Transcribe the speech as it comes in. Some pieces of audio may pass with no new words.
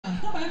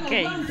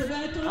Guys,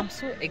 I'm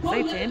so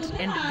excited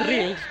and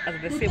thrilled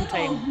at the same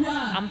time.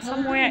 I'm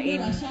somewhere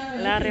in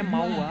Lare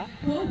Maua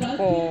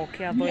tuko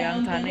Kiatho ya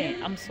Ntane.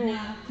 I'm so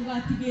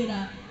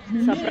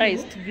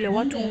surprised vile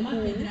watu huku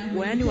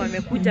yani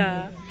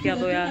wamekuja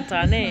Kiatho ya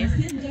Ntane,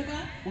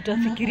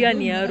 utafikiria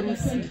ni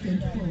harusi.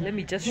 Let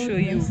me just show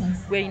you.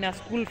 We're in a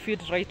school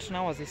field right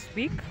now as I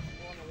speak.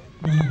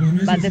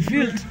 But the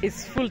field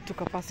is full to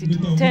capacity.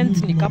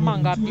 Tent ni kama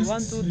ngapi? 1,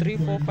 2, 3,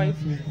 4, 5.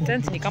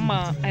 Tent ni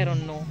kama, I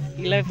don't know,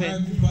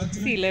 11.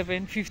 See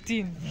 11,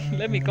 15.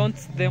 Let me count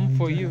them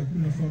for you.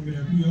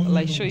 I'll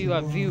like show you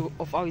a view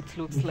of how it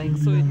looks like.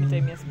 So let me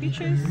time your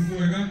speeches.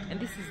 And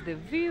this is the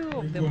view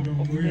of the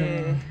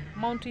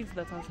mountains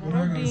that are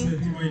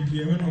surrounding.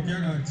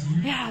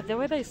 Yeah, the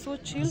weather is so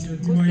chilled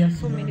because there are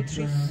so many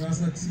trees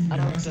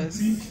around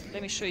us.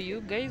 Let me show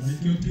you guys.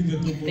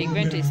 The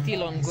event is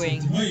still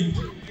ongoing.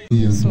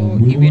 So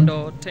even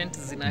though tent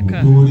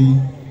zinaka,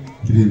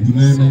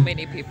 so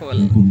many people.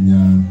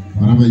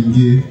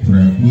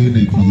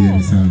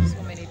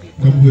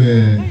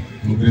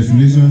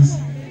 Congratulations,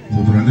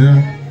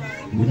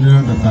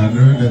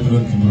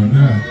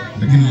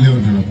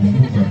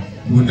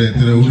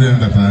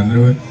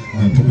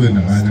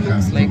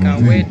 looks like a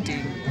wedding.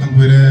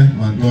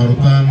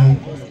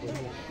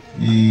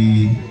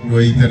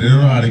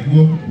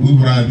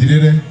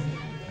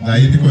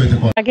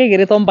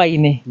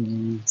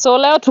 So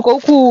leo tuko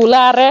huku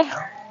Lare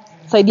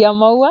saidi ya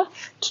Maua,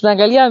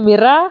 tunaangalia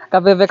miraa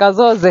kabebe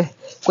kazoze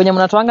kwenye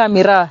mnatoanga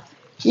miraa.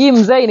 Hii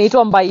mzee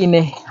inaitwa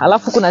Mbaine.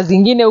 Alafu kuna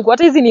zingine huku.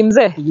 Hata hizi ni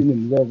mzee? Hizi ni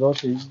mzee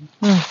zote hizi.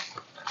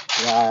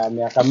 Ya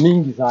miaka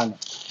mingi sana.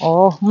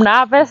 Oh, mna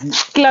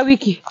harvest kila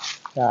wiki?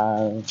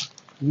 Ya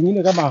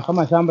zingine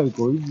kama shamba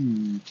iko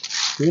hivi.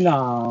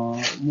 Kuna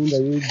muda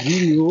hiyo green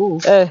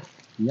hiyo.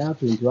 Ya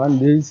 21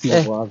 days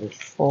ya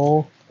harvest.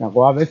 Oh. Na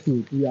harvest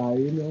pia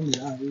ile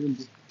miraa hiyo.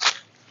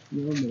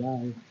 Hiyo miraa.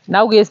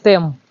 Na uge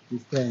stem.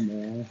 Stem.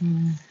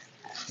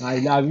 Na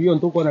ila hiyo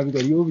ntoko na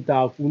video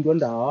vitafundwa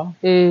ndawa.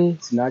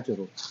 It's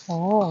natural.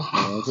 Oh.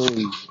 So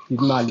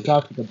it's mali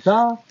safi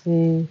kabisa.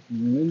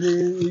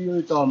 Ndio hiyo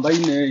itamba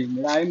ine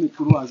miraa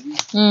mikuru azi.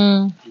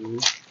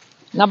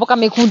 Na boka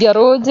mekundia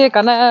roje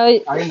kana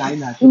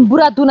aina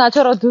mbura tu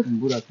natural tu.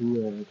 Mbura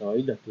tu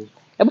kawaida tu.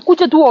 Hebu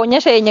kuja tu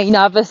waonyeshe yenye ina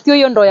harvestiwa,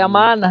 hiyo ndo ya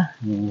maana.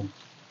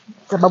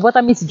 Sababu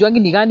hata mimi sijuangi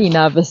ni gani ina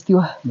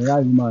harvestiwa.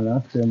 Miraa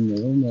maana stem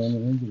ndio.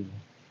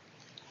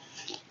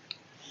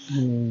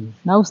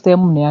 Na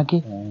stem ni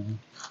yake.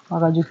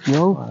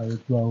 Wakajukio.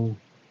 Aitua.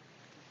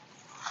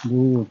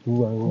 Ndio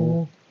tu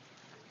wao.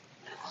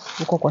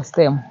 Uko kwa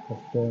stem.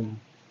 Stem.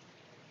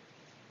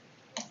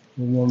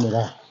 Ndio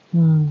miraa.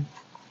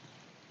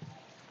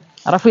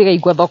 Arafu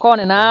ikaigwa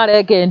thokone na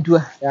areke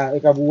ndua. Ya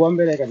ikabuwa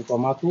mbele ikatoa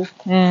matu.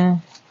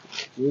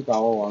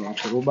 Ikaoa na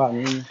kuruba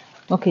nini.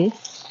 Okay.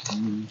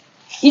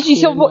 Hizi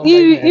sio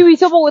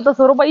kwa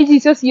soroba, hizi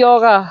sio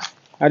sioga.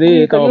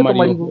 Ari ikawa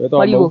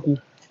mauku.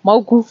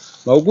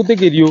 Mauku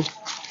tegerio.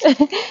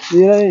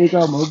 Ile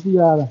ikawa mauku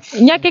yara.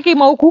 Nyake ki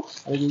mauku?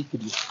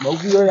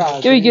 Mauku yo ya.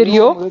 Yo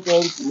igerio.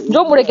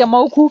 Ndo mureke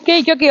mauku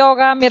ke kyo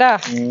kioga mira.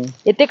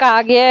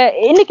 Itekage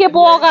ini ke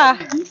boga.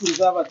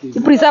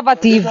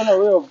 Preservative.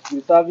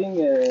 Preserving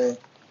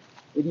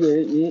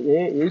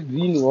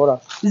green ora.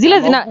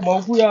 Zile zina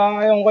mauku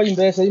ya ngo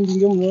imbesa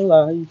imbinge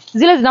mnola.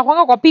 Zile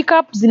zinakuanga kwa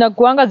pickup,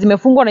 zinakuanga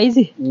zimefungwa na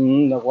hizi.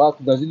 Na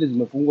kwa zile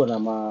zimefungwa na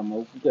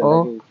mauku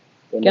yake.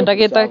 Kenda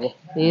kita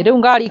ere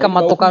ungari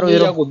kama tokaro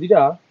ero.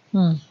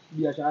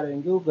 Biashara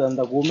ngeu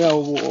kanda kumea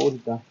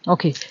orita.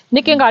 Okay.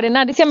 Niki ngari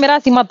na ndisia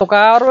mirasi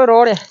matoka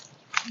ero.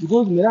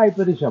 Because miraa is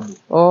perishable.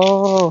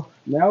 Oh.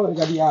 Now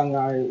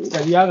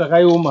kadianga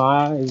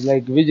kayuma is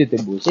like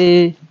vegetables.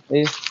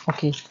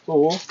 Okay.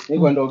 So,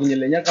 kwenda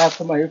oginyelenya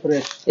customer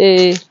fresh.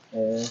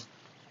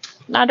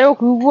 Na ndio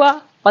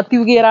kugwa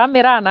patiugira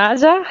miraa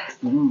naja.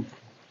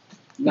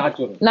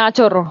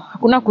 Natural.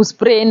 Hakuna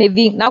kuspray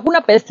anything. Na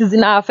hakuna pests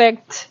zina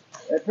affect.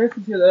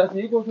 Pesticides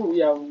iko so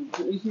ya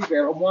isi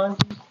kero mwanzi.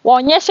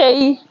 Waonyeshe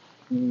hii.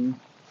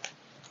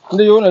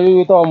 Ndio yona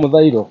hiyo tawa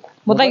mudhairo.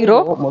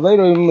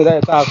 Mudhairo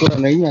miraa ta kura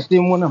na inya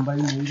timu na mbai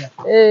ira.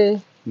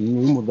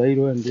 Ni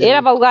mudhairo ndio.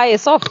 Era bauga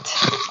soft.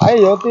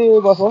 Ai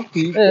yote ba soft.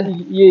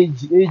 Ye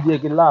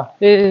kila.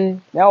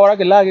 Ya ora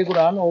kila ke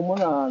kura na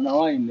umona na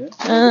wine.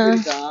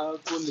 Ta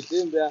kundi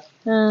tembea.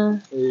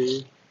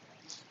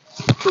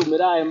 So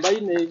miraa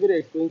mbai ne vile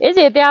expensive.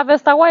 Ese te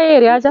harvesta kwa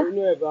area acha.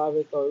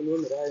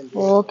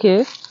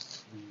 Okay.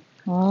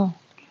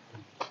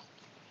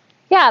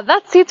 Yeah,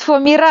 that's it for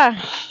miraa.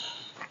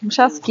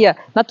 Mshasikia.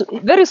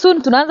 Very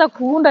soon tunaanza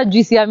kuunda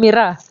juice ya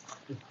miraa.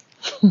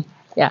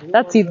 Yeah,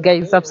 that's it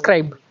guys.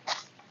 Subscribe.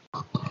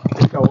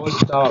 The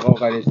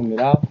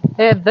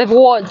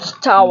watch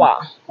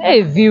tower.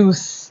 Hey,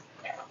 views.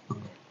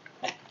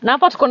 Na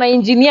hapa tuko na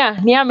engineer,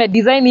 ni ame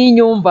design hii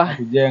nyumba.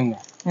 Kujenga.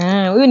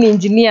 Huyu ni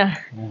engineer.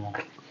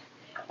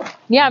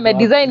 Ni ame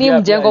design hii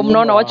mjengo,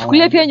 mnaona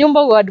wachukulie pia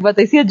nyumba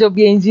uadvertise job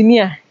ya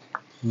engineer.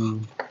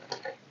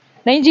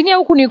 Na engineer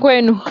huku ni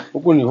kwenu?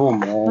 Huku ni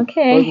home.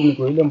 Okay. Huku ni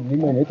kwa ile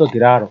mlima inaitwa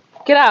Kiraro.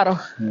 Kiraro.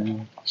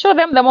 Show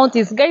them the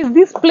mountains. Guys,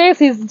 this place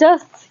is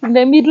just in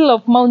the middle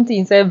of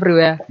mountains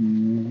everywhere.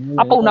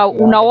 Hapa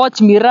una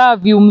watch MIRAA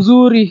view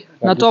mzuri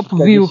na top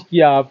view.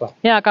 Hapa.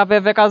 Yeah,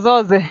 kapeve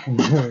kazoze.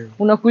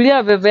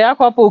 Unakulia veve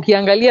yako hapo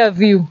ukiangalia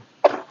view.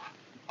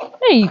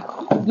 Hey,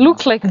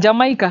 looks like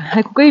Jamaica.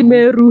 Haikukai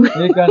Meru.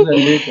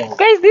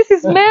 Guys, this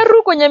is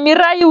Meru kwenye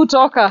MIRAA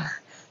utoka.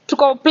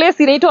 Tuko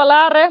place inaitwa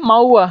Lare,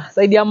 Maua,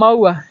 side ya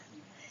Maua.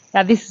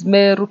 Yeah, this is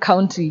Meru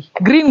County.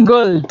 Green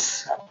gold.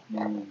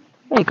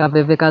 Hey,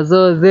 kapeve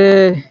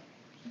kazoze.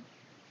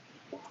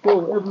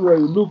 So everywhere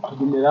you look to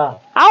the MIRAA.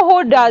 How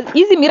old are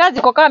hizi MIRAA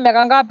ziko kama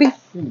miaka ngapi?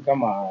 Ni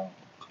kama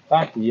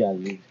 30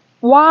 years.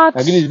 What?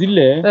 Lakini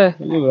zile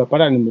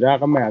unapata ni MIRAA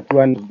kama ya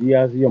 200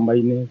 years hiyo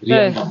mbaine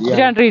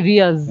 300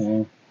 years.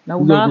 Na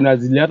kuna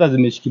zile hata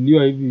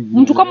zimeshikiliwa hivi.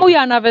 Mtu kama huyu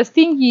ana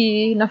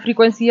harvesting na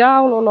frequency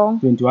yao lolo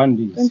 21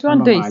 days.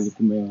 21 days.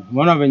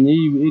 Umeona venye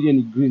hii area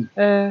ni green.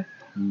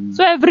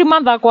 So every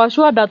month ako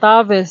assured that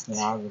harvest.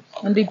 Yeah.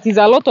 And it is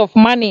a lot of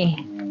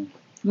money.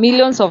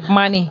 Millions of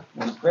money.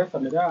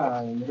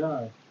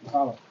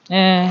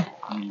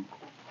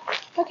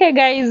 Okay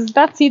guys,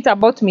 that's it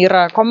about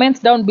MIRAA.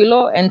 Comment down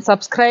below and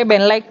subscribe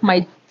and like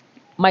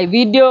my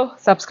video.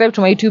 Subscribe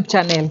to my YouTube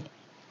channel.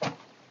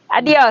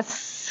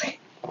 Adios.